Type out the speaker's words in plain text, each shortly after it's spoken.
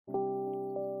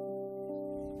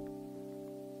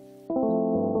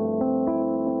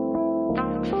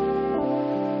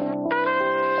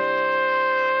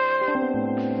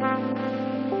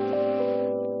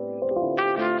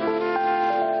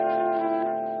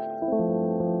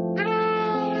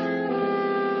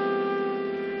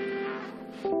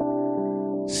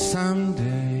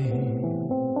Someday,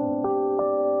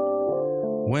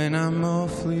 when I'm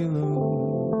awfully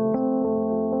low,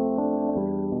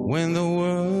 when the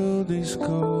world is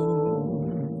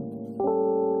cold,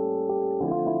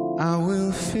 I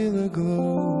will feel a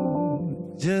glow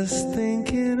just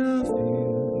thinking of you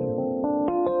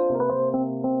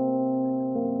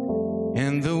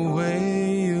and the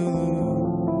way you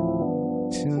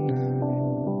look tonight.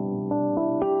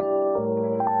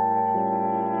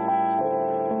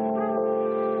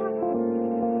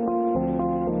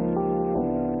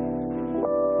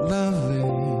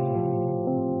 Lovely,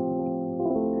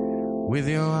 with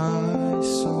your eyes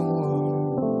so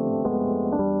warm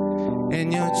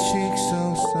and your cheeks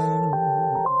so soft,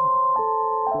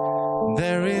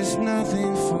 there is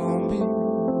nothing for me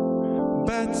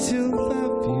but to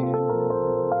love you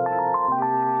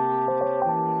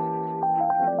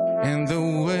and the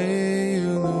way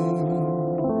you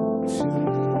look tonight.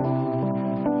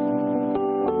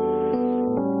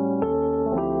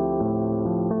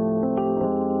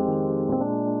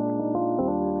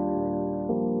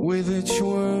 With each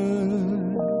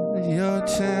word, your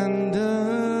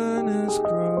tenderness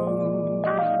grows,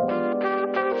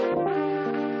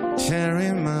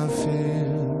 tearing my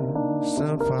fears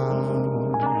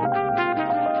apart.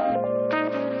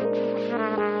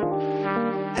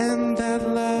 And that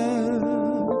love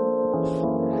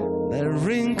that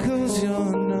wrinkles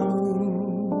your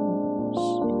nose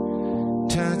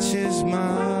touches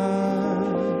my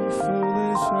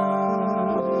foolish heart.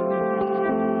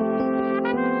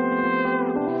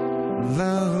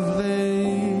 Lovely,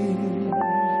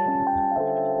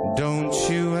 don't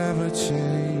you ever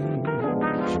change.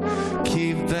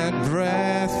 Keep that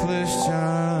breathless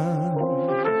charm.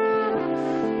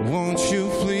 Won't you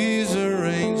please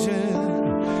arrange it?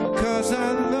 'Cause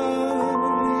I love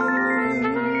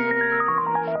you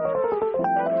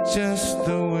just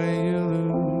the way you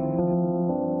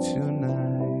look tonight.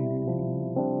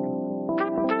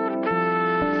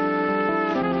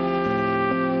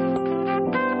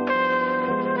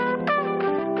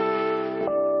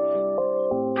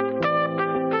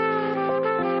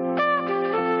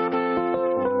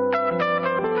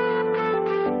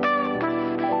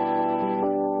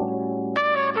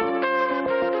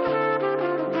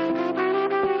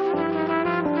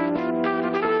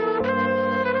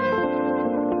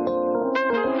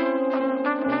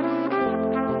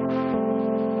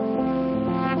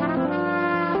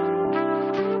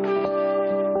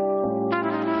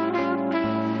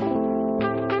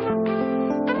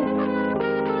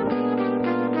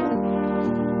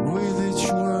 With each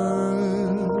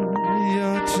word,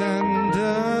 your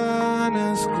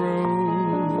tenderness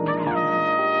grows,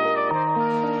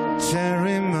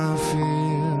 tearing my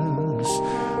fears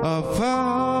apart.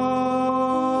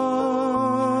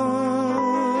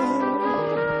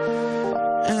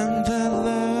 And that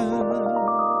love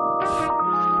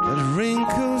that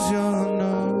wrinkles your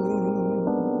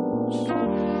nose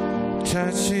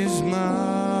touches my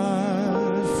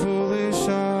foolish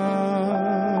heart.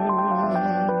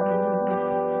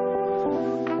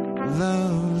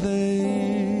 Lovely,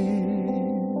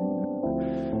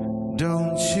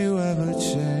 don't you ever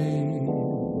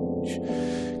change.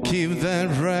 Keep that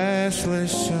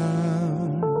restless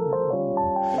charm.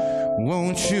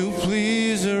 Won't you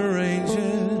please arrange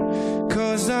it?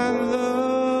 'Cause I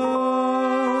love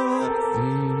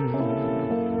you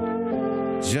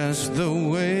just the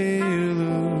way you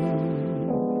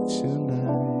look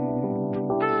tonight.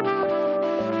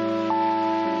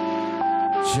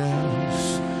 Just